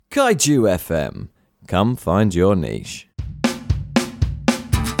Kaiju FM. Come find your niche.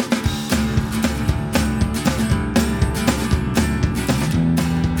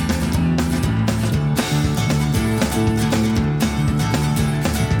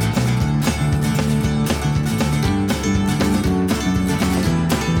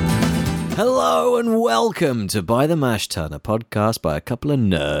 Hello and welcome to By the Mash Tun, a podcast by a couple of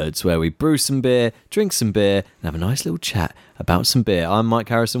nerds where we brew some beer, drink some beer, and have a nice little chat about some beer. I'm Mike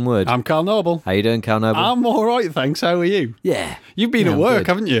Harrison Wood. I'm Carl Noble. How you doing, Carl Noble? I'm all right, thanks. How are you? Yeah. You've been at work,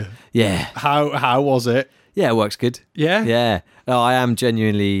 haven't you? Yeah. How was it? Yeah, it works good. Yeah? Yeah. Oh, I am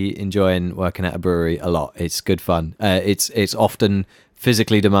genuinely enjoying working at a brewery a lot. It's good fun. It's often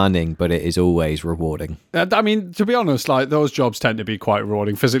physically demanding, but it is always rewarding. I mean, to be honest, like those jobs tend to be quite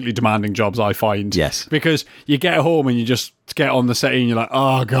rewarding. Physically demanding jobs, I find. Yes. Because you get home and you just get on the set and you're like,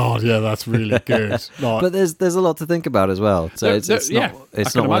 oh god, yeah, that's really good. Like, But there's a lot to think about as well. So it's yeah,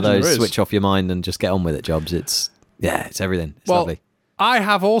 not one of those switch off your mind and just get on with it jobs. It's everything. It's lovely. I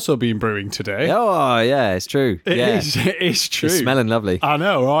have also been brewing today. Oh, yeah, it's true. It's true. It's smelling lovely. I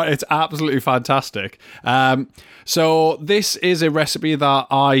know, right? It's absolutely fantastic. So this is a recipe that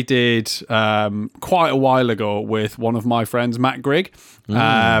I did quite a while ago with one of my friends, Matt Grigg.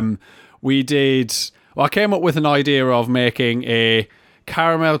 I came up with an idea of making a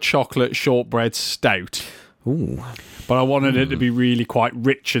caramel chocolate shortbread stout. Ooh. But I wanted it to be really quite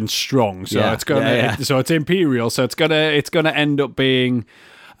rich and strong. So so it's imperial. So it's gonna end up being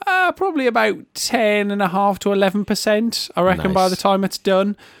probably about 10.5 to 11%, I reckon, Nice. by the time it's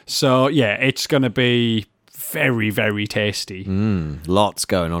done. So yeah, it's gonna be very, very tasty. Lots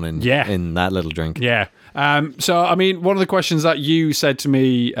going on in that little drink. Yeah. So I mean, one of the questions that you said to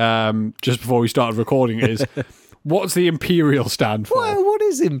me just before we started recording is, what's the imperial stand for? What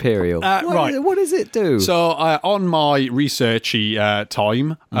is imperial? Right. What does it do? So on my researchy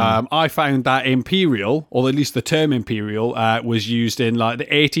time, I found that imperial, or at least the term imperial, was used in like the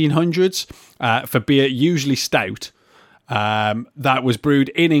 1800s for beer, usually stout, that was brewed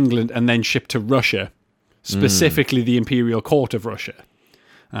in England and then shipped to Russia, specifically the imperial court of Russia.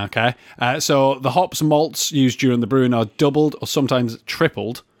 Okay, so the hops and malts used during the brewing are doubled or sometimes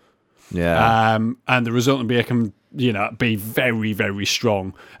tripled. Yeah. And the resultant beer can, be very, very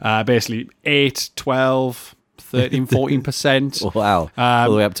strong. Basically 8, 12, 13, 14%. Wow.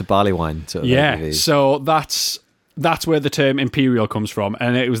 All the way up to barley wine. Sort of ABV. So that's where the term imperial comes from.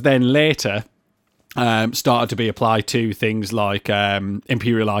 And it was then later started to be applied to things like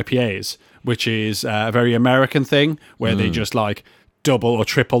imperial IPAs, which is a very American thing where they just like double or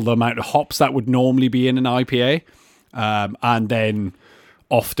triple the amount of hops that would normally be in an IPA. And then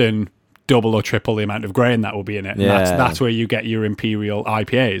often double or triple the amount of grain that will be in it. And that's where you get your imperial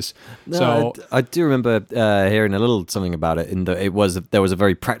IPAs. No, I do remember hearing a little something about it. In that there was a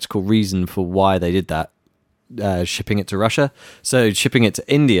very practical reason for why they did that, shipping it to Russia. So shipping it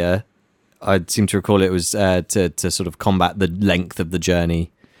to India, I seem to recall it was to sort of combat the length of the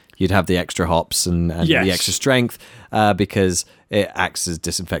journey. You'd have the extra hops and the extra strength because it acts as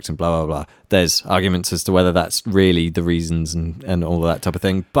disinfectant, blah, blah, blah. There's arguments as to whether that's really the reasons and all of that type of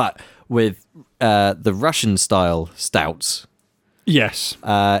thing. But with the Russian-style stouts, yes,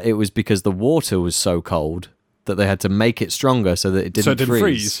 it was because the water was so cold that they had to make it stronger so that it didn't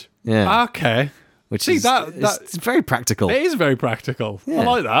freeze. Yeah. Okay. Which See, is it's very practical. It is very practical. Yeah. I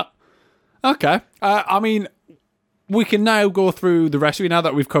like that. Okay. I mean, we can now go through the recipe now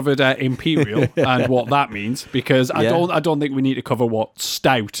that we've covered imperial and what that means, because I don't think we need to cover what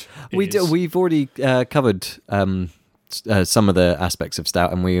stout is. We've already covered some of the aspects of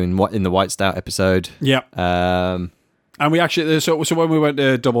stout, and we in the white stout episode. Yeah. And we actually, so when we went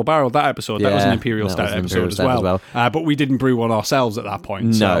to Double Barrel, that episode, that was an imperial stout episode as well. But we didn't brew one ourselves at that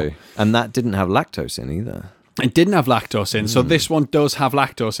point. No, and that didn't have lactose in either. It didn't have lactose in, so this one does have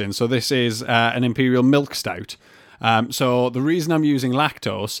lactose in. So this is an imperial milk stout. So the reason I'm using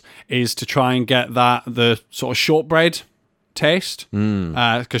lactose is to try and get the sort of shortbread taste,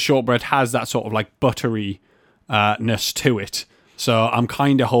 because shortbread has that sort of like butteriness to it. So I'm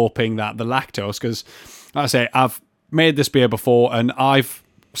kind of hoping that the lactose, because like I say, I've made this beer before and I've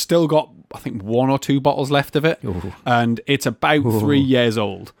still got, I think, 1 or 2 bottles left of it. Ooh. And it's about 3 years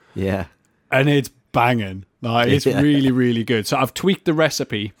old. Yeah. And it's banging. Like, it's really, really good. So I've tweaked the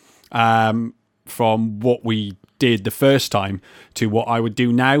recipe from what we did the first time to what I would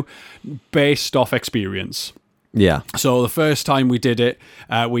do now based off experience. Yeah. So the first time we did it,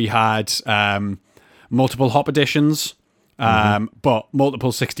 we had multiple hop additions, but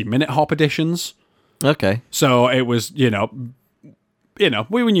multiple 60-minute hop additions. Okay. So it was,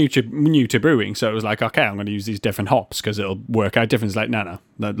 we were new to brewing, so it was like, okay, I'm going to use these different hops because it'll work out different. It's like, no,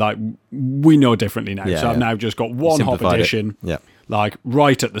 like we know differently now. Yeah, so I've yeah. now just got one hop Simplified it. addition, Yeah. like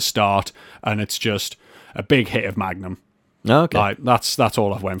right at the start, and it's just a big hit of Magnum. Oh, okay. Like that's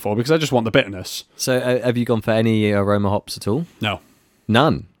all I've went for because I just want the bitterness. So have you gone for any aroma hops at all? No,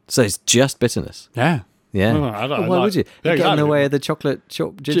 None. So it's just bitterness. yeah, Yeah. Oh, I don't- Why like- would you? yeah, You get in the exactly. way of the chocolate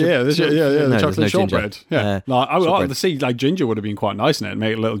ginger. yeah, the No, there's chocolate no ginger. shortbread. Yeah, like I would shortbread. the see like ginger would have been quite nice in it.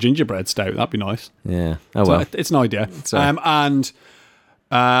 Make a little gingerbread stout. That'd be nice. Yeah. Oh So well. it's an idea. all right. And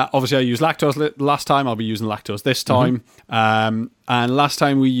obviously, I used lactose last time. I'll be using lactose this time. And last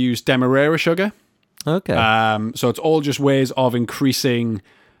time we used Demerara sugar. Okay. So it's all just ways of increasing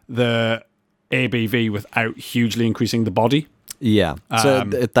the ABV without hugely increasing the body. Yeah, so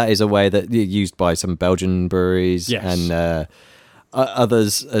that is a way that used by some Belgian breweries Yes. and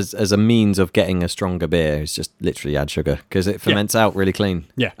others as a means of getting a stronger beer. Is just literally add sugar because it ferments out really clean.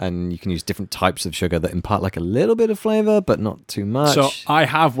 Yeah. and you can use different types of sugar that impart like a little bit of flavour, but not too much. So I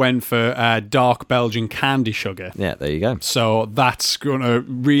have went for dark Belgian candy sugar. Yeah, there you go. So that's going to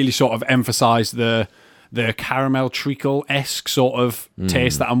really sort of emphasize the caramel treacle-esque sort of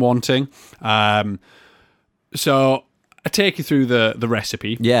taste that I'm wanting. So I take you through the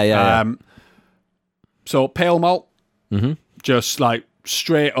recipe. Yeah. So pale malt, just like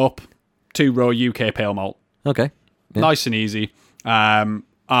straight up 2-row UK pale malt. Okay. Yeah. Nice and easy.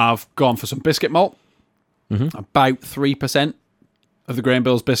 I've gone for some biscuit malt, about 3% of the Grain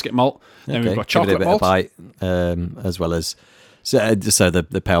Bill's biscuit malt. Then we've got Give it a chocolate bit malt. of bite, as well as so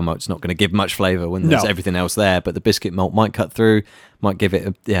the pale malt's not going to give much flavour when there's No. everything else there, but the biscuit malt might cut through, might give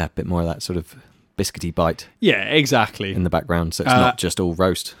it a bit more of that sort of biscuity bite Yeah, exactly. in the background, so it's not just all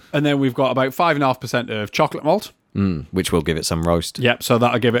roast, And then we've got about 5.5% of chocolate malt. which will give it some roast. Yep, so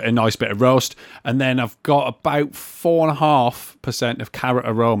that'll give it a nice bit of roast. And then I've got about 4.5% of carrot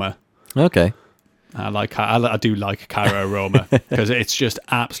aroma. Okay. I do like carrot aroma because it's just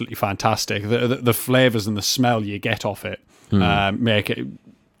absolutely fantastic. The flavors and the smell you get off it make it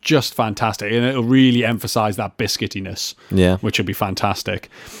just fantastic, and it'll really emphasize that biscuitiness. Yeah. which will be fantastic.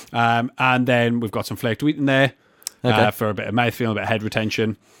 And then we've got some flaked wheat in there for a bit of mouthfeel, a bit of head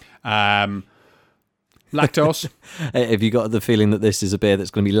retention. Lactose. Have you got the feeling that this is a beer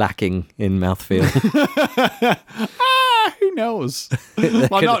that's going to be lacking in mouthfeel? Who knows?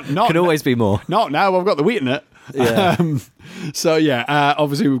 Well, Could always be more. Not now. I've got the wheat in it. Yeah.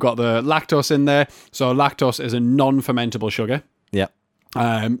 Obviously we've got the lactose in there. So lactose is a non-fermentable sugar. Yeah.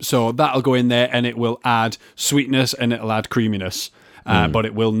 So that'll go in there and it will add sweetness and it'll add creaminess, but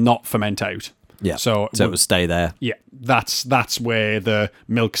it will not ferment out. Yeah. So it will stay there. Yeah, that's where the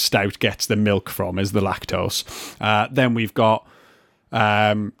milk stout gets the milk from, is the lactose. Then we've got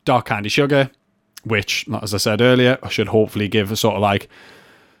dark candy sugar, which, as I said earlier, I should hopefully give a sort of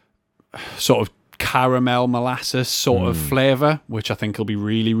caramel molasses sort of flavour, which I think will be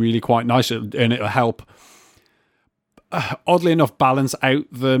really, really quite nice, and it'll help, oddly enough, balance out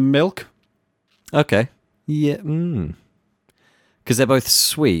the milk. Okay. Yeah. Because they're both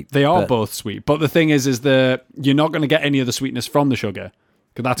sweet. They are but- both sweet, but the thing is you're not going to get any of the sweetness from the sugar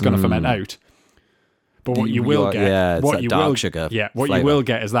because that's going to ferment out. But what you will get, it's what that you dark will, sugar yeah, what you flavour. will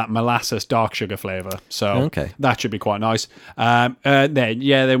get is that molasses dark sugar flavor. So Okay. that should be quite nice.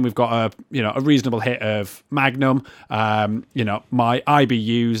 Then we've got a reasonable hit of Magnum. My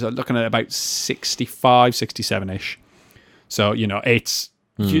IBUs are looking at about 65, 67 ish. So it's.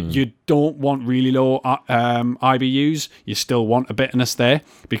 You don't want really low IBUs. You still want a bitterness there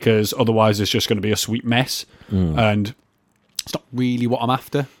because otherwise it's just going to be a sweet mess. And it's not really what I'm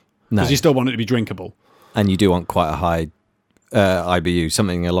after. No. Because you still want it to be drinkable. And you do want quite a high IBU,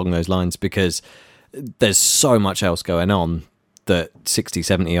 something along those lines, because there's so much else going on that 60,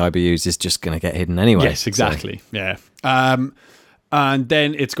 70 IBUs is just going to get hidden anyway. Yes, exactly. Yeah. And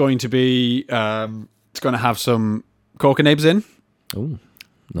then it's going to be, it's going to have some coca nibs in Ooh,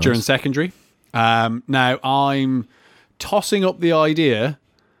 nice. during secondary. Now, I'm tossing up the idea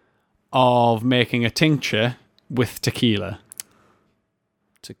of making a tincture with tequila.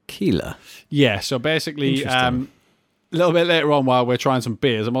 Tequila. Yeah, so basically, a Interesting. little bit later on while we're trying some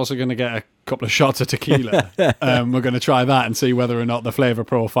beers, I'm also going to get a couple of shots of tequila. We're going to try that and see whether or not the flavour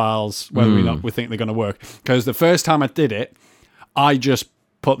profiles, whether or not we think they're going to work. Because the first time I did it, I just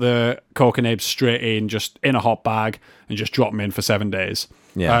put the coca nibs straight in, just in a hot bag, and just drop them in for 7 days.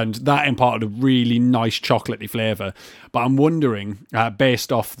 Yeah. And that imparted a really nice chocolatey flavour. But I'm wondering,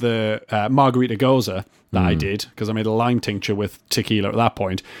 based off the Margarita Goza that I did, because I made a lime tincture with tequila at that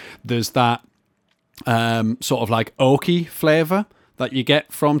point, there's that sort of like oaky flavour that you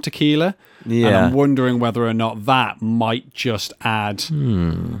get from tequila. And Yeah. I'm wondering whether or not that might just add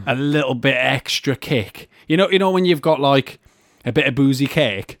a little bit extra kick. You know when you've got like a bit of boozy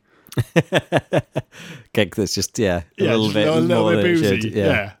cake. Cake that's just a little just bit a little more bit than it boozy. should.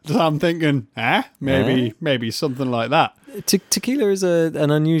 Yeah. So I'm thinking, maybe something like that. Tequila is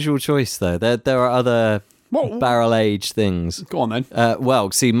an unusual choice, though. There are other barrel aged things. Go on then.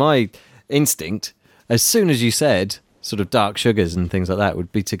 Well, see, my instinct, as soon as you said sort of dark sugars and things like that,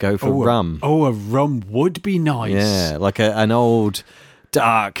 would be to go for rum. A rum would be nice. Yeah, like an old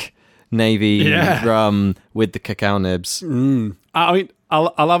dark navy rum with the cacao nibs. I mean,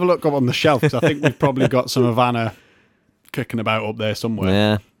 I'll have a look up on the shelf because I think we've probably got some Havana kicking about up there somewhere.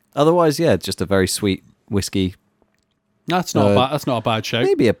 Yeah. Otherwise, just a very sweet whiskey. That's not bad. That's not a bad shout.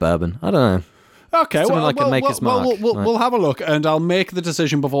 Maybe a bourbon. I don't know. Okay, Something like a Maker's Mark. We'll have a look, and I'll make the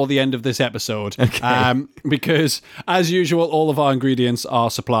decision before the end of this episode. Okay. Because, as usual, all of our ingredients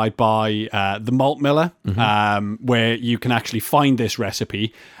are supplied by the Malt Miller, where you can actually find this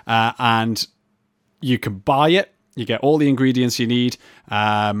recipe, and you can buy it. You get all the ingredients you need,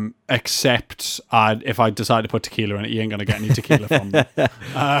 except if I decide to put tequila in it, you ain't going to get any tequila from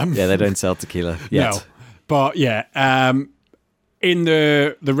them. They don't sell tequila yet. No. But, in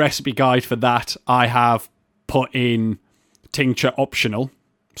the recipe guide for that, I have put in tincture optional.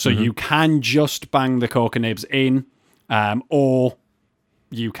 So you can just bang the coca nibs in, or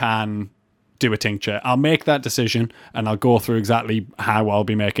you can do a tincture. I'll make that decision, and I'll go through exactly how I'll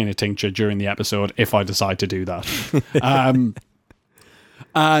be making a tincture during the episode if I decide to do that.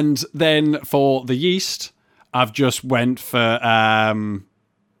 And then for the yeast, I've just went for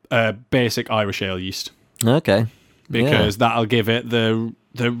a basic Irish ale yeast. Okay. Because that'll give it the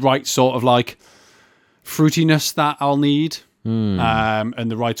right sort of like fruitiness that I'll need,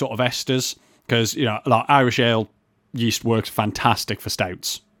 and the right sort of esters. Because like Irish ale yeast works fantastic for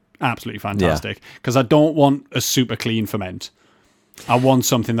stouts, absolutely fantastic. Because I don't want a super clean ferment. I want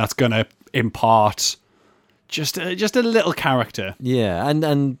something that's going to impart just a little character. Yeah,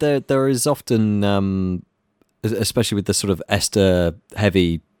 and there is often, especially with the sort of ester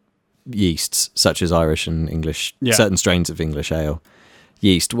heavy yeasts such as Irish and English, certain strains of English ale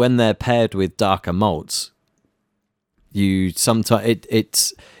yeast, when they're paired with darker malts, you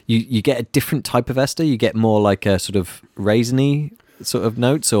sometimes you get a different type of ester. You get more like a sort of raisiny sort of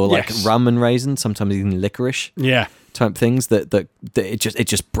notes, or like rum and raisin, sometimes even licorice type things that it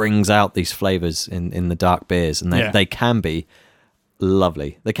just brings out these flavors in the dark beers, and they can be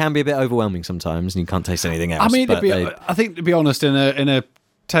lovely. They can be a bit overwhelming sometimes, and you can't taste anything else. I mean, I think to be honest, in a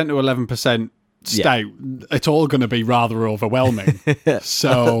 10 to 11% stout, it's all going to be rather overwhelming.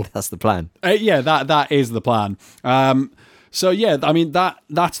 So that's the plan. That is the plan. I mean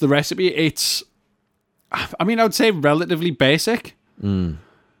that's the recipe. It's, I mean, I would say relatively basic,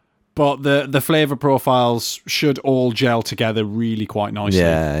 but the flavor profiles should all gel together really quite nicely.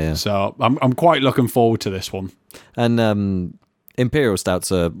 Yeah. So I'm quite looking forward to this one. And Imperial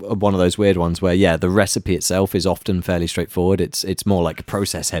stouts are one of those weird ones where the recipe itself is often fairly straightforward. It's more like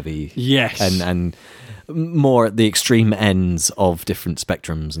process heavy, and more at the extreme ends of different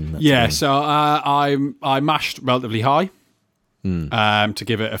spectrums. And that so I mashed relatively high to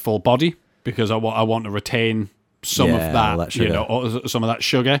give it a full body, because I want to retain some of that, or some of that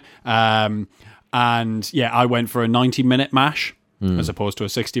sugar. And I went for a 90-minute mash as opposed to a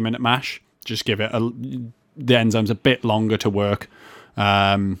 60-minute mash. Just give it the enzymes a bit longer to work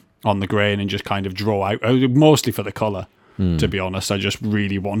on the grain and just kind of draw out, mostly for the colour, to be honest. I just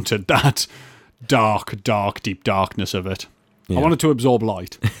really wanted that dark, deep darkness of it. I wanted to absorb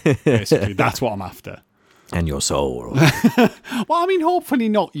light, basically. That's what I'm after. And your soul. Well, I mean, hopefully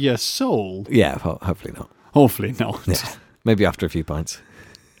not your soul. Yeah, hopefully not. Hopefully not. Yeah. Maybe after a few pints.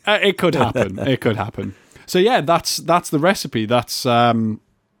 It could happen. It could happen. So that's the recipe. That's, there's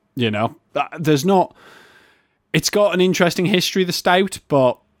not... It's got an interesting history, the stout,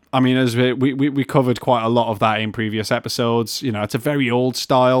 but I mean, as we covered quite a lot of that in previous episodes. It's a very old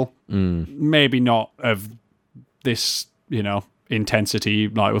style, maybe not of this, intensity,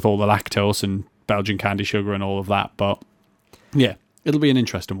 like with all the lactose and Belgian candy sugar and all of that. But yeah, it'll be an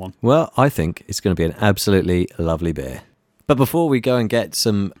interesting one. Well, I think it's going to be an absolutely lovely beer. But before we go and get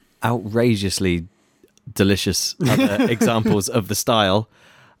some outrageously delicious other examples of the style,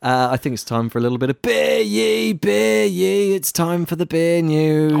 I think it's time for a little bit of beer ye. It's time for the beer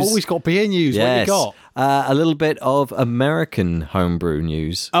news. Always got beer news. Yes. What you got? A little bit of American homebrew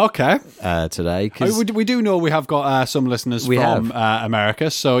news. Okay. Today. We do know we have got some listeners from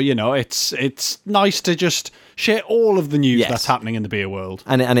America, so it's nice to just share all of the news that's happening in the beer world.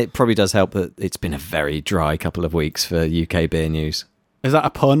 And it probably does help that it's been a very dry couple of weeks for UK beer news. Is that a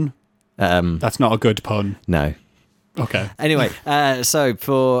pun? Um, That's not a good pun. no. Okay. Anyway, so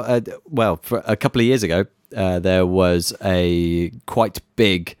for a couple of years ago, there was a quite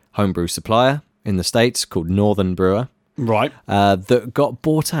big homebrew supplier in the States called Northern Brewer Right. that got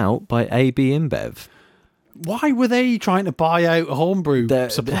bought out by AB InBev. Why were they trying to buy out homebrew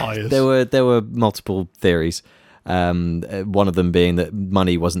suppliers? There were multiple theories. One of them being that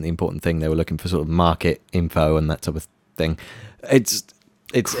money wasn't the important thing. They were looking for sort of market info and that type of thing. It's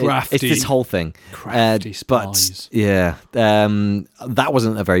this whole thing. Crafty but spies. yeah, that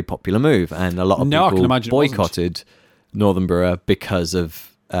wasn't a very popular move, and a lot of No, I can people imagine it wasn't. boycotted Northern Brewer because of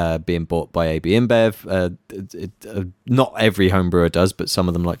being bought by AB InBev. Not every home brewer does, but some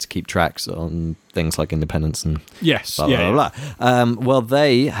of them like to keep tracks on things like independence and Yes. blah, blah, blah, blah. Well,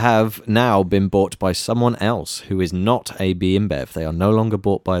 they have now been bought by someone else who is not AB InBev. They are no longer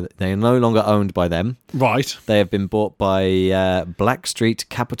they are no longer owned by them. Right. They have been bought by Blackstreet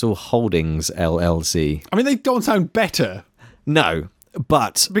Capital Holdings LLC. I mean, they don't sound better. No,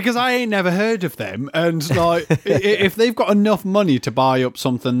 but Because I ain't never heard of them, and like, if they've got enough money to buy up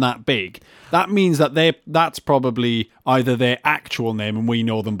something that big, that means that that's probably either their actual name and we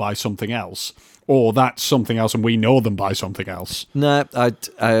know them by something else, or that's something else and we know them by something else. no,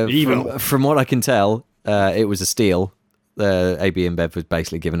 Evil. from what I can tell, it was a steal. AB InBev was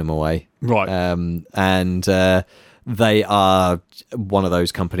basically giving them away, Right. and they are one of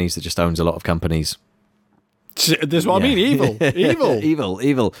those companies that just owns a lot of companies. This is what I mean.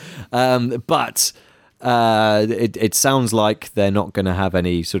 Evil. But it sounds like they're not going to have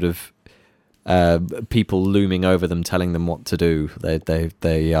any sort of people looming over them telling them what to do.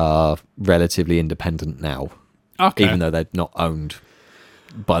 They are relatively independent now, Okay. even though they're not owned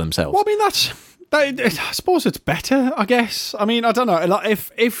by themselves. Well, I mean, I suppose it's better, I guess. I mean, I don't know. Like,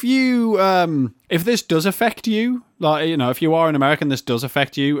 if you if this does affect you, like, you know, if you are an American, this does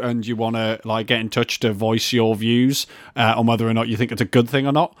affect you, and you want to like get in touch to voice your views on whether or not you think it's a good thing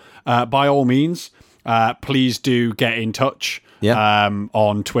or not, by all means, please do get in touch. Yeah.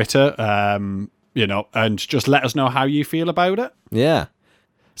 On Twitter, you know, and just let us know how you feel about it. Yeah.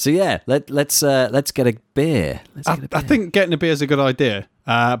 So yeah, let's get a beer. I think getting a beer is a good idea,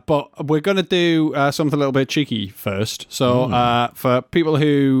 but we're going to do something a little bit cheeky first. So for people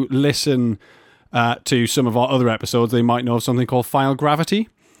who listen to some of our other episodes, they might know of something called Final Gravity,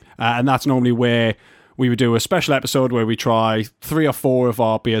 and that's normally where we would do a special episode where we try 3 or 4 of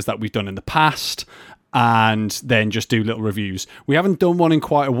our beers that we've done in the past, and then just do little reviews. We haven't done one in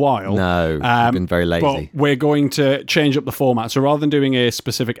quite a while. No, we've been very lazy. But we're going to change up the format. So rather than doing a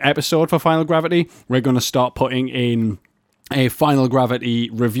specific episode for Final Gravity, we're going to start putting in a Final Gravity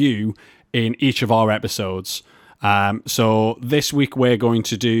review in each of our episodes. So this week we're going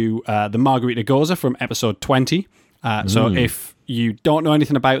to do the Margarita Goza from episode 20. So if you don't know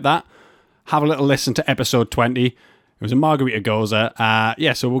anything about that, have a little listen to episode 20. It was a Margarita Goza.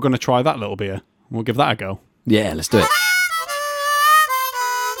 So we're going to try that little beer. We'll give that a go. Yeah, let's do it.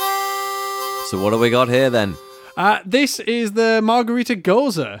 So what do we got here then? This is the Margarita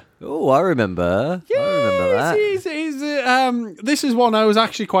Goza. Oh, I remember. I remember that. This is one I was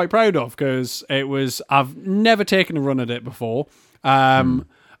actually quite proud of because I've never taken a run at it before. And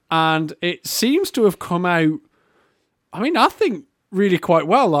it seems to have come out, I mean, I think really quite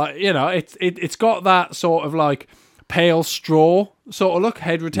well. Like, you know, it's got that sort of like pale straw sort of look.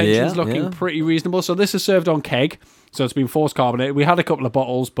 Head retention's looking pretty reasonable. So this is served on keg. So it's been forced carbonated. We had a couple of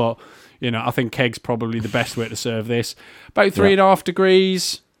bottles, but you know, I think keg's probably the best way to serve this. About 3.5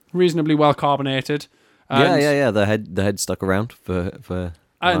 degrees, reasonably well carbonated. And The head stuck around for a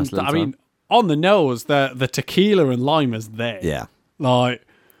nice little I mean, on the nose, the tequila and lime is there. Yeah. Like,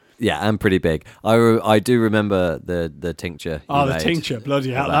 yeah, and pretty big. I do remember the tincture. the tincture,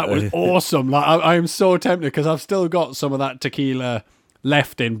 bloody hell, that was awesome. Like, I am so tempted because I've still got some of that tequila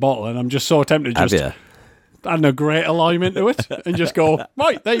left in bottle, and I'm just so tempted to just add a grate of lime into it and just go,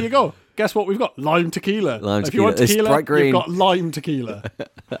 right, there you go. Guess what we've got? Lime tequila. If you want tequila, you've got lime tequila.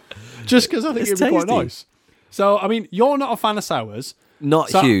 Just because I think it'd be quite nice. So, I mean, you're not a fan of sours. Not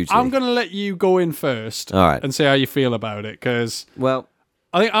hugely. I'm going to let you go in first and see how you feel about it, because I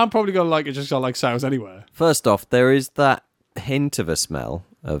think I'm probably going to like it just because I like sours anyway. First off, there is that hint of a smell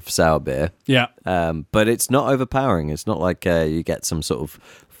of sour beer. Yeah. But it's not overpowering. It's not like you get some sort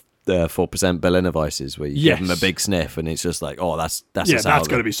of 4% Berliner Weisses where you give them a big sniff and it's just like, oh, that's a sour. That's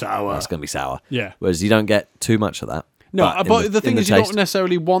going to be sour. That's going to be sour. Yeah. Whereas you don't get too much of that. No, but the thing is, you don't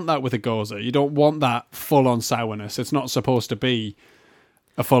necessarily want that with a Goza. You don't want that full-on sourness. It's not supposed to be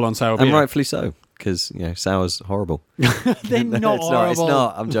a full-on sour beer. And rightfully so, because, you know, sour's horrible. They're not horrible. It's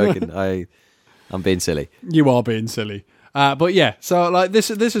not. I'm joking. I'm being silly. You are being silly. But yeah, so like this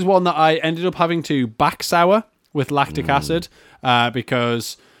is one that I ended up having to back sour with lactic acid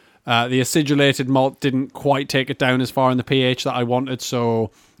because the acidulated malt didn't quite take it down as far in the pH that I wanted.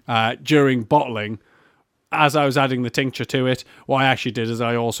 So during bottling, as I was adding the tincture to it, what I actually did is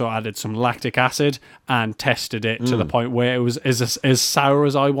I also added some lactic acid and tested it to the point where it was as sour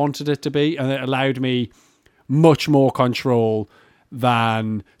as I wanted it to be, and it allowed me much more control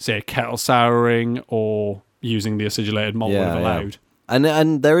than, say, kettle souring or using the acidulated malt would have allowed.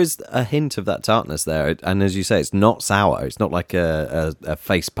 And there is a hint of that tartness there, and as you say, it's not sour. It's not like a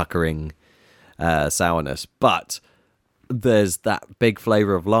face puckering sourness, but there's that big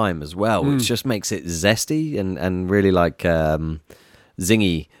flavour of lime as well, which just makes it zesty and really like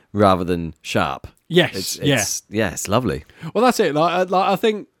zingy rather than sharp. Yes, it's lovely. Well, that's it. Like I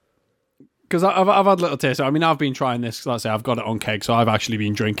think, because I've had a little taste. I mean, I've been trying this. Like I say, I've got it on keg, so I've actually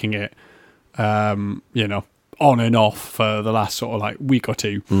been drinking it, on and off for the last sort of like week or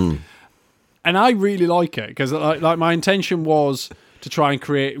two. And I really like it because like my intention was to try and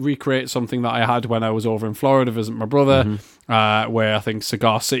recreate something that I had when I was over in Florida visiting my brother, where I think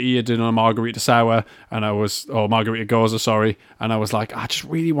Cigar City had done a margarita sour, or margarita goza, sorry, and I was like, I just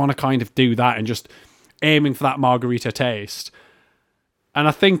really want to kind of do that and just aiming for that margarita taste. And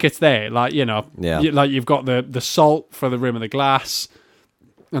I think it's there, like, like you've got the salt for the rim of the glass,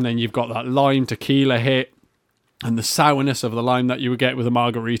 and then you've got that lime tequila hit, and the sourness of the lime that you would get with a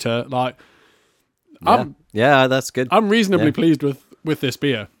margarita. Like, that's good. I'm reasonably pleased with this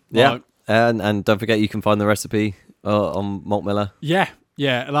beer. Yeah, like, and don't forget you can find the recipe on Malt Miller. Yeah.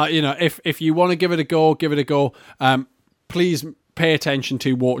 Like, if you want to give it a go. Please pay attention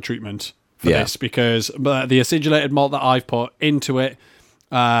to water treatment for this, because the acidulated malt that I've put into it,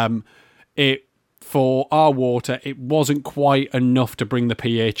 for our water, it wasn't quite enough to bring the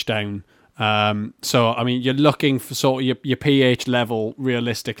pH down. So, I mean, you're looking for sort of your pH level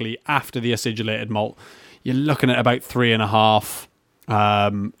realistically after the acidulated malt. You're looking at about 3.5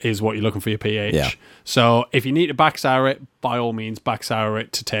 is what you're looking for your pH. Yeah. So, if you need to back sour it, by all means, back sour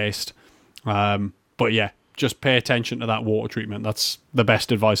it to taste. But yeah, just pay attention to that water treatment. That's the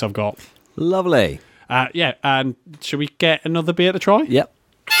best advice I've got. Lovely. And should we get another beer to try? Yep.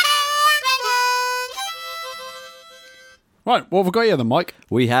 Right, what have we got here then, Mike?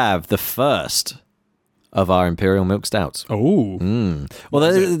 We have the first of our Imperial Milk Stouts. Oh.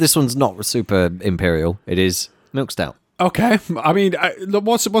 Well, this one's not super Imperial. It is Milk Stout. Okay. I mean,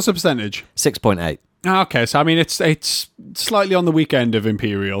 what's the percentage? 6.8. Okay, so I mean, it's slightly on the weekend of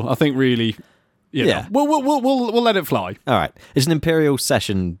Imperial. I think really, Yeah. We'll let it fly. All right. It's an Imperial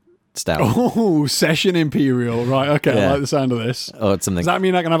Session Stout. Oh, Session Imperial. Right, okay, I like the sound of this. Oh, it's something. Does that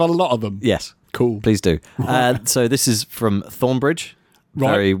mean I can have a lot of them? Yes. Cool. Please do. So this is from Thornbridge,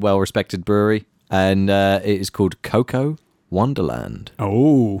 very well-respected brewery, and it is called Cocoa Wonderland.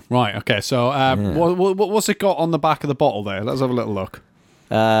 Oh, right. Okay, so what's it got on the back of the bottle there? Let's have a little look.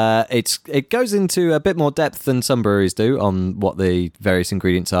 It goes into a bit more depth than some breweries do on what the various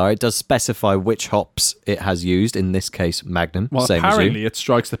ingredients are. It does specify which hops it has used, in this case Magnum. Well, same apparently as it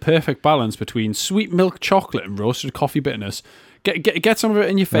strikes the perfect balance between sweet milk chocolate and roasted coffee bitterness. Get some of it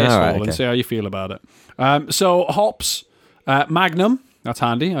in your face, and see how you feel about it. So hops, Magnum, that's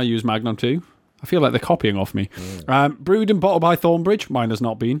handy. I use Magnum too. I feel like they're copying off me. Brewed and bottled by Thornbridge. Mine has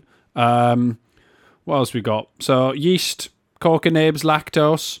not been. What else we got? So yeast, coca nibs,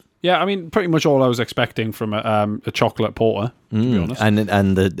 lactose. Yeah, I mean, pretty much all I was expecting from a chocolate porter, to be honest.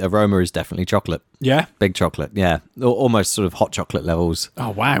 And the aroma is definitely chocolate. Yeah? Big chocolate, yeah. Almost sort of hot chocolate levels.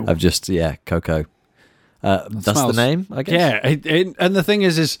 Oh, wow. Of just, cocoa. That's the name, I guess? Yeah, and the thing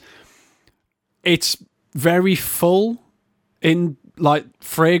is it's very full in, like,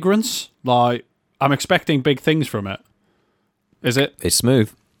 fragrance. Like, I'm expecting big things from it. Is it? It's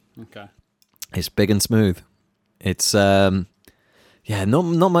smooth. Okay. It's big and smooth. It's, not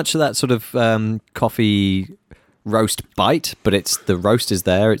much of that sort of coffee roast bite, but the roast is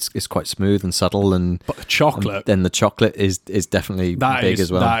there. It's quite smooth and subtle, but the chocolate, then the chocolate is definitely big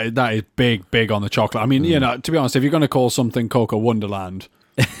as well. That is big on the chocolate. I mean, to be honest, if you're going to call something Cocoa Wonderland,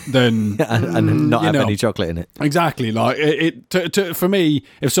 then and not have any chocolate in it, exactly. Like for me,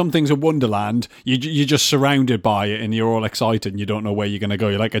 if something's a Wonderland, you're just surrounded by it and you're all excited and you don't know where you're going to go.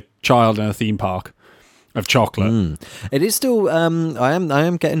 You're like a child in a theme park of chocolate. It is still. I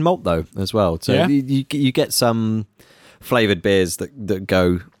am getting malt though as well. So you get some flavored beers that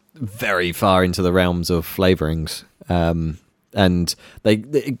go very far into the realms of flavorings, and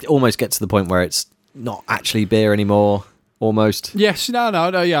they almost get to the point where it's not actually beer anymore. almost. Yes, no,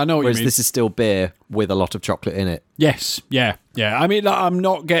 yeah, I know what Whereas you mean. this is still beer with a lot of chocolate in it. Yes, yeah. I mean, like, I'm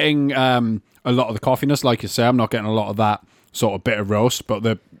not getting a lot of the coffeeness, like you say. I'm not getting a lot of that sort of bitter roast,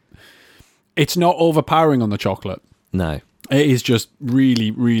 but it's not overpowering on the chocolate. No. It is just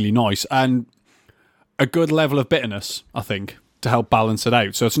really, really nice and a good level of bitterness, I think, to help balance it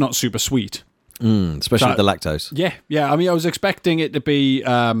out. So it's not super sweet. Especially with the lactose. Yeah. I mean, I was expecting it to be,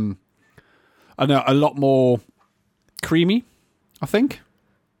 I know, a lot more creamy, I think.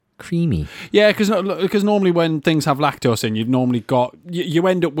 Creamy. Yeah, because normally when things have lactose in, you've normally got, you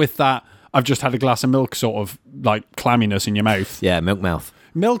end up with that, I've just had a glass of milk sort of like clamminess in your mouth. Yeah, milk mouth.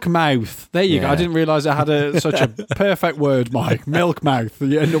 Milk mouth. There you go. I didn't realise I had such a perfect word, Mike. Milk mouth.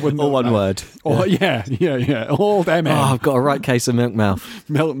 You end up with All one word. Oh, yeah. All them. Oh, I've got a right case of milk mouth.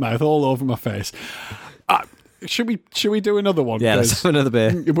 Milk mouth all over my face. Should we do another one? Yeah, let's have another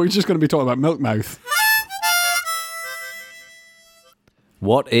beer. We're just going to be talking about milk mouth.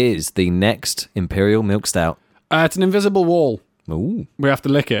 What is the next Imperial Milk Stout? It's an invisible wall. Ooh. We have to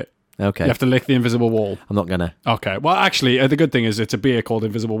lick it. Okay. You have to lick the invisible wall. I'm not gonna. Okay. Well, actually, the good thing is it's a beer called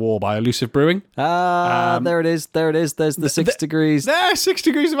Invisible Wall by Elusive Brewing. There it is. There's the 6 degrees. There, 6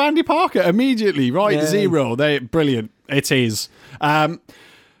 degrees of Andy Parker immediately. Right, Yay. 0. Brilliant. It is.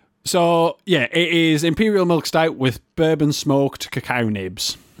 So, yeah, it is Imperial Milk Stout with bourbon smoked cacao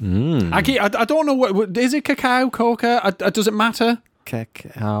nibs. I don't know what is it. Cacao, coca? Does it matter?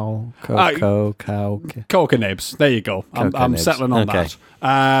 Cacao, cocoa, cow. Coca nibs. There you go. I'm nibs. settling on Okay.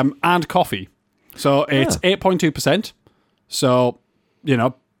 that. And coffee. So it's 8.2%. So,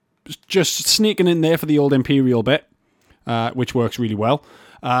 just sneaking in there for the old Imperial bit, which works really well.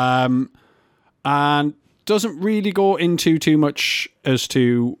 And doesn't really go into too much as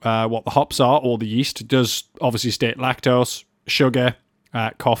to what the hops are or the yeast. It does obviously state lactose, sugar,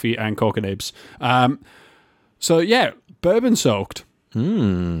 coffee, and coca nibs. So, yeah, bourbon soaked.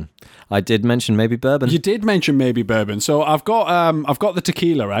 I did mention maybe bourbon. You did mention maybe bourbon, so I've got the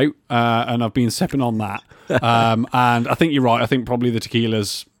tequila out, and I've been sipping on that. And I think you're right. I think probably the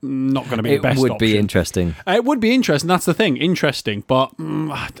tequila's not going to be the best would option. be interesting. It would be interesting. That's the thing, interesting. But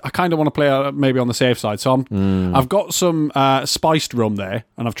I kind of want to play maybe on the safe side. So I've got some spiced rum there,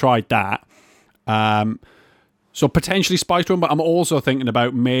 and I've tried that. So potentially spiced rum, but I'm also thinking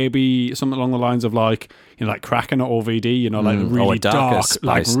about maybe something along the lines of like Kraken or OVD, like really dark,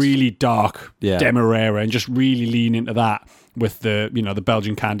 really dark Demerara, and just really lean into that with the the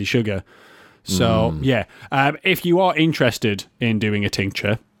Belgian candy sugar. So if you are interested in doing a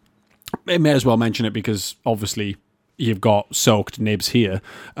tincture, I may as well mention it because obviously you've got soaked nibs here.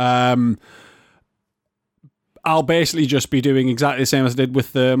 I'll basically just be doing exactly the same as I did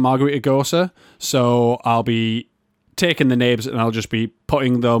with the Margarita Gosa. So I'll be taking the nibs and I'll just be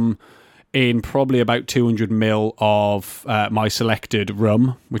putting them in probably about 200 ml of my selected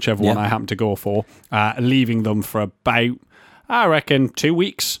rum, whichever one I happen to go for, leaving them for about, I reckon, 2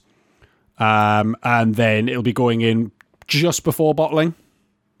 weeks. And then it'll be going in just before bottling.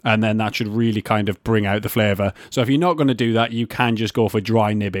 And then that should really kind of bring out the flavour. So if you're not going to do that, you can just go for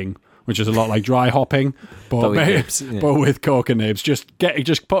dry nibbing, which is a lot like dry hopping, but with coca nibs. Just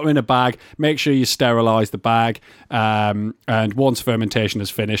put them in a bag. Make sure you sterilise the bag, and once fermentation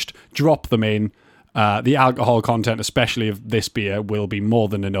is finished, drop them in. The alcohol content, especially of this beer, will be more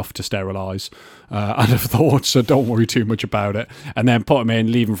than enough to sterilise. I'd have thought, so don't worry too much about it. And then put them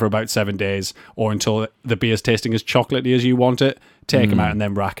in, leave them for about 7 days, or until the beer's tasting as chocolatey as you want it. Take them out and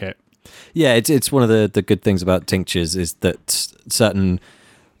then rack it. Yeah, it's one of the good things about tinctures is that certain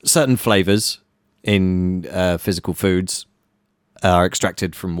flavors in physical foods are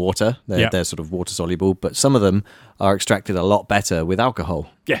extracted from water. They're sort of water soluble, but some of them are extracted a lot better with alcohol.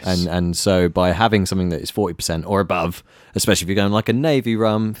 Yes. And so by having something that is 40% or above, especially if you're going like a Navy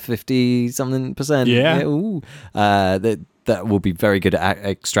rum, 50-something percent, that will be very good at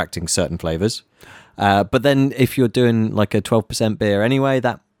extracting certain flavors. But then if you're doing like a 12% beer anyway,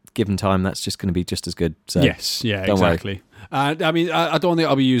 that given time, that's just going to be just as good. So yes, exactly. I mean, I don't think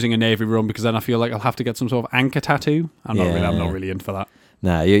I'll be using a Navy rum because then I feel like I'll have to get some sort of anchor tattoo. I'm not really in for that.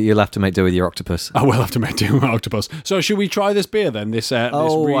 No, you'll have to make do with your octopus. I will have to make do with my octopus. So should we try this beer then? This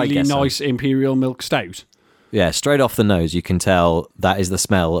really nice Imperial Milk Stout? Yeah, straight off the nose, you can tell that is the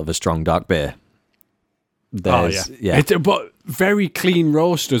smell of a strong dark beer. But very clean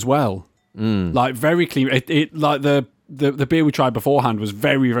roast as well. Like very clean. It like the beer we tried beforehand was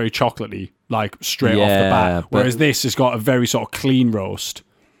very, very chocolatey, like straight off the bat. Whereas this has got a very sort of clean roast,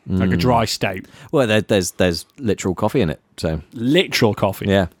 like a dry stout. Well, there's literal coffee in it. So literal coffee.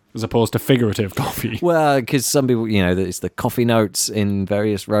 Yeah. as opposed to figurative coffee. Well, because some people, it's the coffee notes in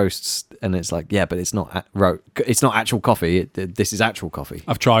various roasts, and it's like, yeah, but it's not it's not actual coffee. This is actual coffee.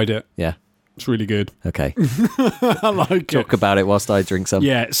 I've tried it. Yeah. It's really good. Okay. I like Talk about it whilst I drink some.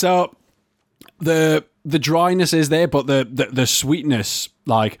 Yeah, so the dryness is there, but the sweetness,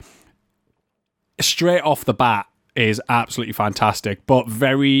 like, straight off the bat is absolutely fantastic, but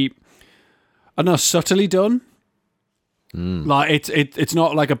very, I don't know, subtly done. Like, it's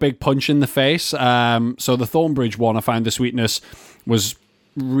not like a big punch in the face. So the Thornbridge one, I found the sweetness was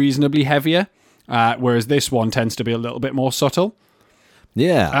reasonably heavier, whereas this one tends to be a little bit more subtle.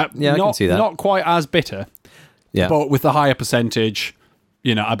 Yeah. I can see that. Not quite as bitter, Yeah. but with the higher percentage,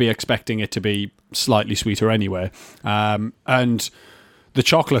 I'd be expecting it to be slightly sweeter anyway. And the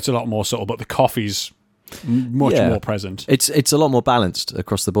chocolate's a lot more subtle, but the coffee's much more present. It's a lot more balanced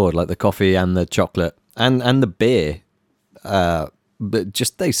across the board, like the coffee and the chocolate and the beer. But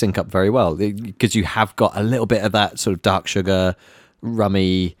just they sync up very well because you have got a little bit of that sort of dark sugar,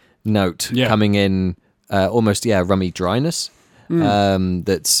 rummy note coming in, almost rummy dryness.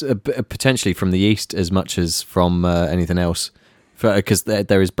 That's potentially from the yeast as much as from anything else, because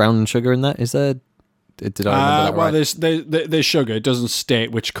there is brown sugar in that. Is there? Did I remember that right? Well, there's sugar. It doesn't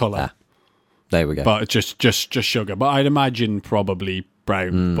state which colour. There we go. But it's just sugar. But I'd imagine probably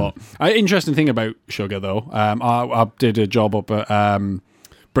brown. But interesting thing about sugar, though, I did a job up at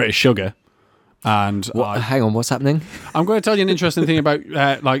British Sugar, and hang on, what's happening? I'm going to tell you an interesting thing about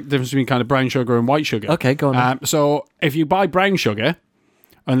like the difference between kind of brown sugar and white sugar. Okay, go on. So if you buy brown sugar,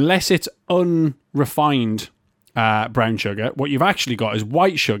 unless it's unrefined brown sugar, what you've actually got is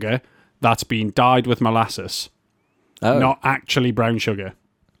white sugar that's been dyed with molasses, not actually brown sugar.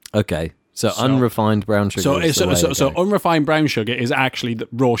 Okay. So unrefined brown sugar. So unrefined brown sugar is actually the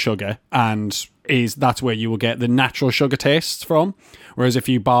raw sugar, and that's where you will get the natural sugar tastes from. Whereas if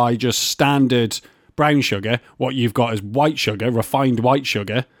you buy just standard brown sugar, what you've got is white sugar, refined white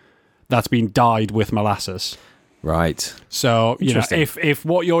sugar, that's been dyed with molasses. Right. So if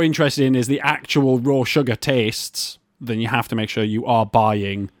what you're interested in is the actual raw sugar tastes, then you have to make sure you are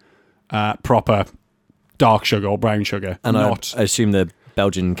buying proper dark sugar or brown sugar, and not. I assume the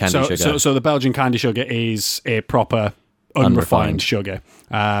Belgian candy sugar. So the Belgian candy sugar is a proper unrefined sugar.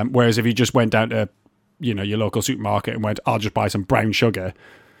 Whereas if you just went down to your local supermarket and went, I'll just buy some brown sugar,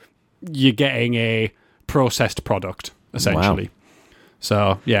 you're getting a processed product essentially. Wow.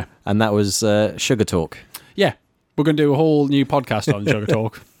 So yeah, and that was Sugar Talk. Yeah, we're going to do a whole new podcast on Sugar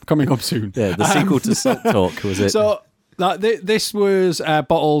Talk coming up soon. Yeah, the sequel to Salt Talk was it? So this was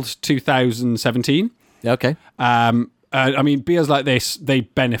bottled 2017. Okay. I mean, beers like this, they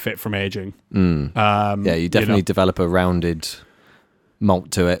benefit from aging. You definitely develop a rounded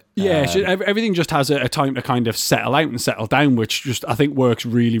malt to it. Yeah, everything just has a time to kind of settle out and settle down, which just I think works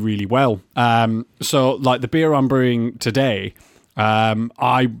really, really well. So, like the beer I'm brewing today, I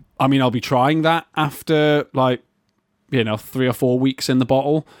mean, I'll be trying that after 3 or 4 weeks in the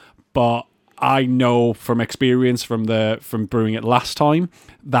bottle, but I know from experience from brewing it last time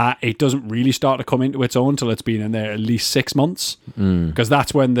that it doesn't really start to come into its own until it's been in there at least 6 months, because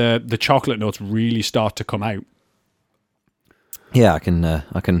that's when the chocolate notes really start to come out. Yeah, I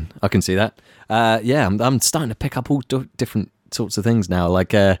can see that. I'm starting to pick up all different sorts of things now,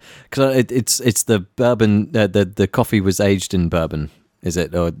 because it's the bourbon. The coffee was aged in bourbon, is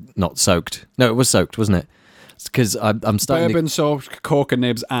it, or not soaked? No, it was soaked, wasn't it? Because I'm starting bourbon, soaked, cork and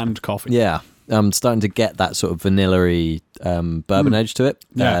nibs, and coffee. Yeah, I'm starting to get that sort of vanilla-y bourbon edge to it.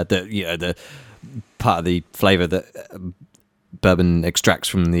 Yeah. The part of the flavour that bourbon extracts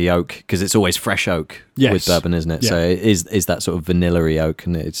from the oak, because it's always fresh oak with bourbon, isn't it? Yeah. So it is that sort of vanilla-y oak,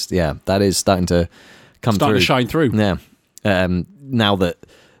 and that is starting to come through. Starting to shine through. Yeah. Now that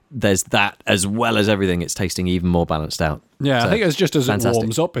there's that as well as everything, it's tasting even more balanced out. Yeah, so, I think it's just as fantastic. it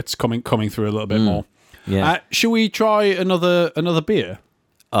warms up, it's coming through a little bit more. Yeah. Should we try another beer?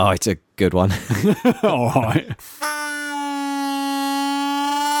 Oh, it's a good one. All right.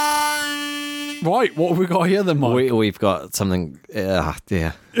 Right, what have we got here then, Mike? We've got something. Yeah.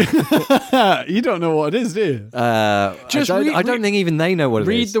 You don't know what it is, do you? I don't think even they know what it is.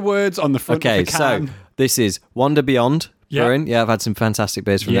 Read the words on the front of the can. So this is Wander Beyond Brewing. Yeah, I've had some fantastic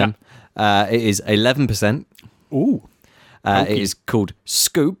beers from them. It is 11%. Ooh. It is called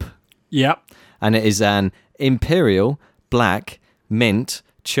Scoop. Yep. And it is an Imperial Black Mint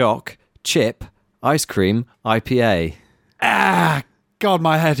Choc Chip Ice Cream IPA. God,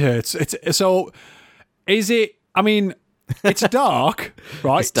 my head hurts. Is it? I mean, it's dark,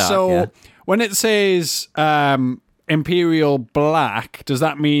 right? It's dark, when it says Imperial Black, does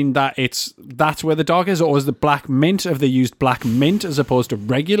that mean that that's where the dark is, or is the black mint? Have they used black mint as opposed to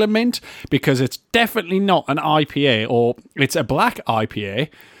regular mint? Because it's definitely not an IPA, or it's a black IPA.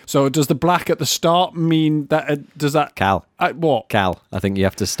 So does the black at the start mean that? Does that Cal? What? Cal, I think you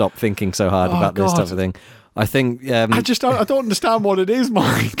have to stop thinking so hard about this God. type of thing. I think I don't understand what it is,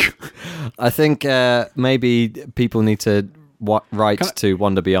 Mike. I think maybe people need to write to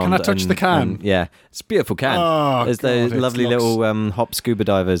Wander Beyond. Can I touch the can? Yeah, it's a beautiful can. Oh, There's those lovely little hop scuba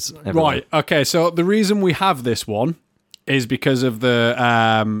divers everywhere. Right. Okay. So the reason we have this one is because of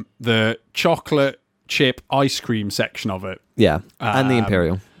the chocolate chip ice cream section of it. Yeah, and the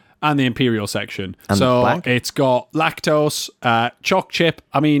Imperial. And the Imperial section. And so black? it's got lactose, choc chip.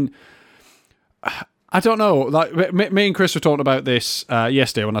 I mean, I don't know. Like me and Chris were talking about this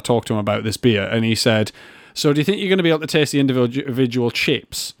yesterday when I talked to him about this beer, and he said, "So do you think you're going to be able to taste the individual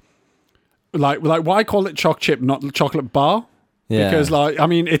chips? Like why call it choc chip, not chocolate bar? Yeah. Because I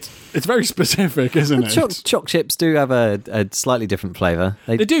mean, it's very specific, isn't it? Choc chips do have a slightly different flavour.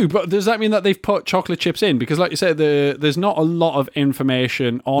 They do, but does that mean that they've put chocolate chips in? Because, like you said, there's not a lot of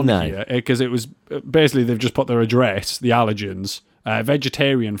information on here because it was basically they've just put their address, the allergens,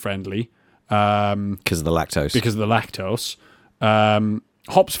 vegetarian friendly, because of the lactose. Because of the lactose.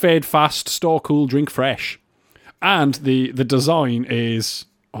 Hops fade fast, store cool, drink fresh, and the design is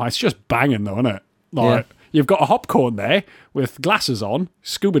it's just banging though, isn't it? Like. Yeah. You've got a hop cone there with glasses on,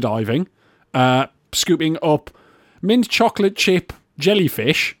 scuba diving, scooping up mint chocolate chip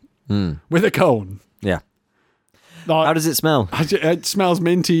jellyfish with a cone. Yeah. How does it smell? It smells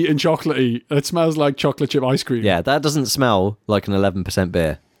minty and chocolatey. It smells like chocolate chip ice cream. Yeah, that doesn't smell like an 11%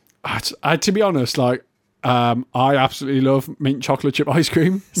 beer. To be honest, I absolutely love mint chocolate chip ice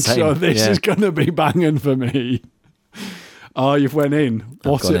cream. Same, so this is going to be banging for me. Oh, you've went in.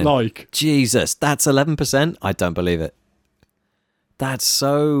 What's it like? Jesus, that's 11%? I don't believe it. That's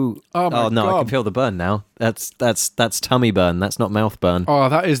so... Oh no, God. I can feel the burn now. That's tummy burn. That's not mouth burn. Oh,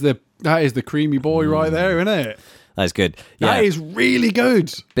 that is the creamy boy right there, isn't it? That's good. Yeah. That is really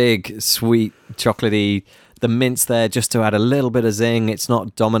good. Big, sweet, chocolatey. The mint's there just to add a little bit of zing. It's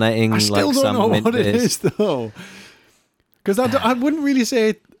not dominating like some mint I still don't know what it is, though. Because I wouldn't really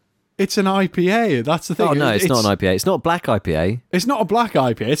say... It's an IPA. That's the thing. Oh no, it's not an IPA. It's not a black IPA. It's not a black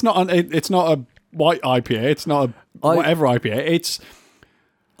IPA. It's not a white IPA. It's not a whatever IPA.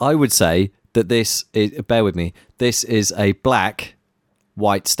 I would say that this is. Bear with me. This is a black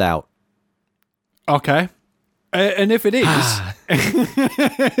white stout. Okay. And if it is,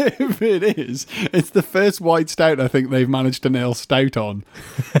 it's the first white stout I think they've managed to nail stout on.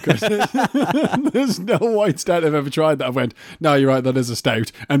 There's no white stout I've ever tried that I went, no, you're right, that is a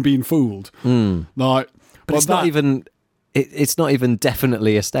stout, and been fooled. But it's not even. It's not even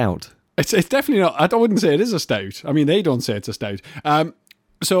definitely a stout. It's definitely not. I wouldn't say it is a stout. I mean, they don't say it's a stout.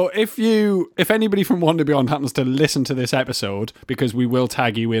 So if anybody from Wander Beyond happens to listen to this episode, because we will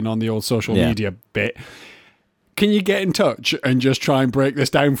tag you in on the old social media bit. Can you get in touch and just try and break this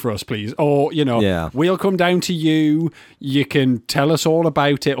down for us, please? Or, we'll come down to you. You can tell us all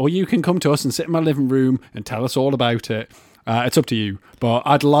about it. Or you can come to us and sit in my living room and tell us all about it. It's up to you. But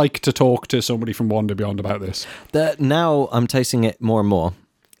I'd like to talk to somebody from Wander Beyond about this. Now I'm tasting it more and more.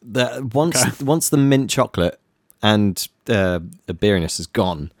 Once the mint chocolate and the beeriness is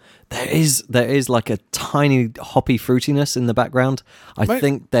gone, there is like a tiny hoppy fruitiness in the background. I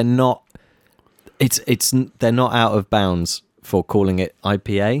think they're not... they're not out of bounds for calling it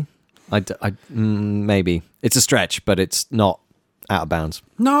IPA. Maybe it's a stretch, but it's not out of bounds.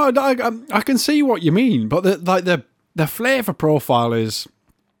 No, I can see what you mean, but the flavor profile it's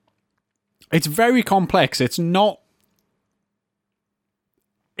very complex. It's not.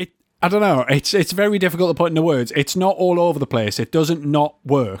 I don't know. It's very difficult to put into words. It's not all over the place. It doesn't not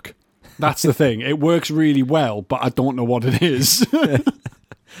work. That's the thing. It works really well, but I don't know what it is.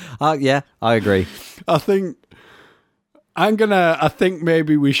 Yeah, I agree. I think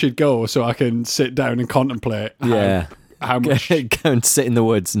maybe we should go so I can sit down and contemplate how much... Go and sit in the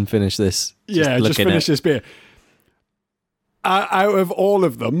woods and finish this. Just finish this beer. Out of all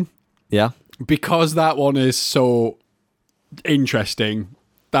of them, because that one is so interesting,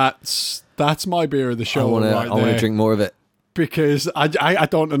 that's my beer of the show. I want to drink more of it. Because I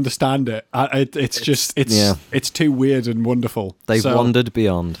don't understand it. It's too weird and wonderful. They've wandered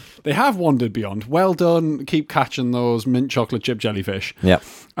beyond. They have wandered beyond. Well done. Keep catching those mint chocolate chip jellyfish. Yeah.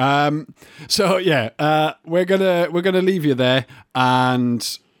 We're gonna leave you there.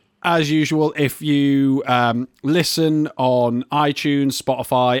 And as usual, if you listen on iTunes,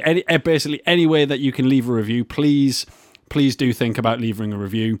 Spotify, basically any way that you can leave a review, please do think about leaving a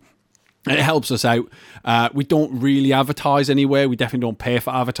review. It helps us out. We don't really advertise anywhere. We definitely don't pay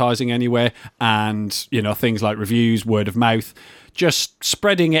for advertising anywhere. And, things like reviews, word of mouth, just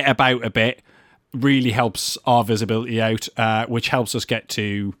spreading it about a bit really helps our visibility out, which helps us get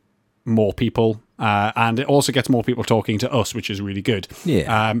to more people. And it also gets more people talking to us, which is really good.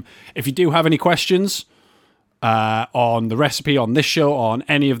 Yeah. If you do have any questions on the recipe, on this show, on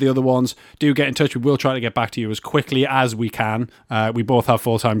any of the other ones, do get in touch. We will try to get back to you as quickly as we can. We both have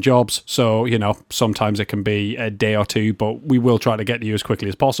full-time jobs, so sometimes it can be a day or two, but we will try to get to you as quickly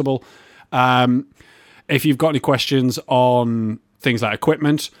as possible. If you've got any questions on things like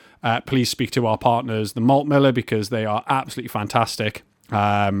equipment, please speak to our partners, the Malt Miller, because they are absolutely fantastic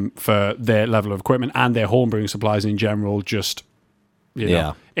for their level of equipment, and their homebrewing supplies in general. Just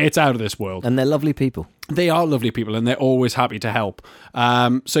it's out of this world. And they're lovely people. They are lovely people, and they're always happy to help.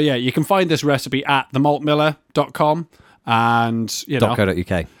 So you can find this recipe at themaltmiller.com and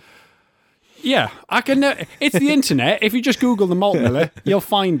 .co.uk. Yeah, I can. It's the internet. If you just Google the Malt Miller, you'll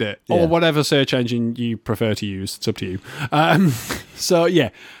find it, or whatever search engine you prefer to use. It's up to you.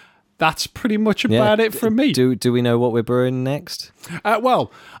 That's pretty much about it from me. Do we know what we're brewing next?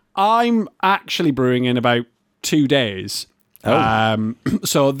 Well, I'm actually brewing in about 2 days.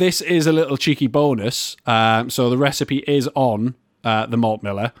 So this is a little cheeky bonus. So the recipe is on the Malt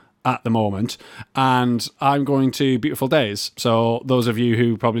Miller at the moment, and I'm going to Beautiful Days. So those of you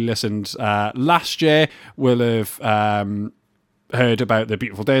who probably listened last year will have heard about the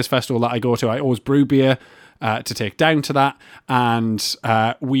Beautiful Days festival that I go to. I always brew beer to take down to that, and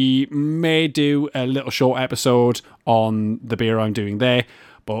we may do a little short episode on the beer I'm doing there,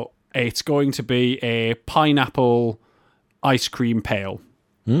 but it's going to be a pineapple ice cream pale.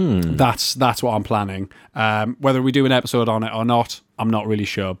 That's what I'm planning. Whether we do an episode on it or not, I'm not really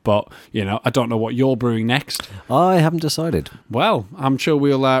sure, but I don't know what you're brewing next. I haven't decided. Well, I'm sure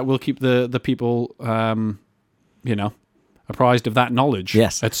we'll keep the people apprised of that knowledge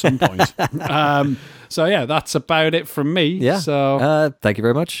at some point. So that's about it from me. Yeah. So thank you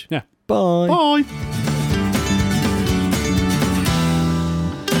very much. yeah. Bye. Bye.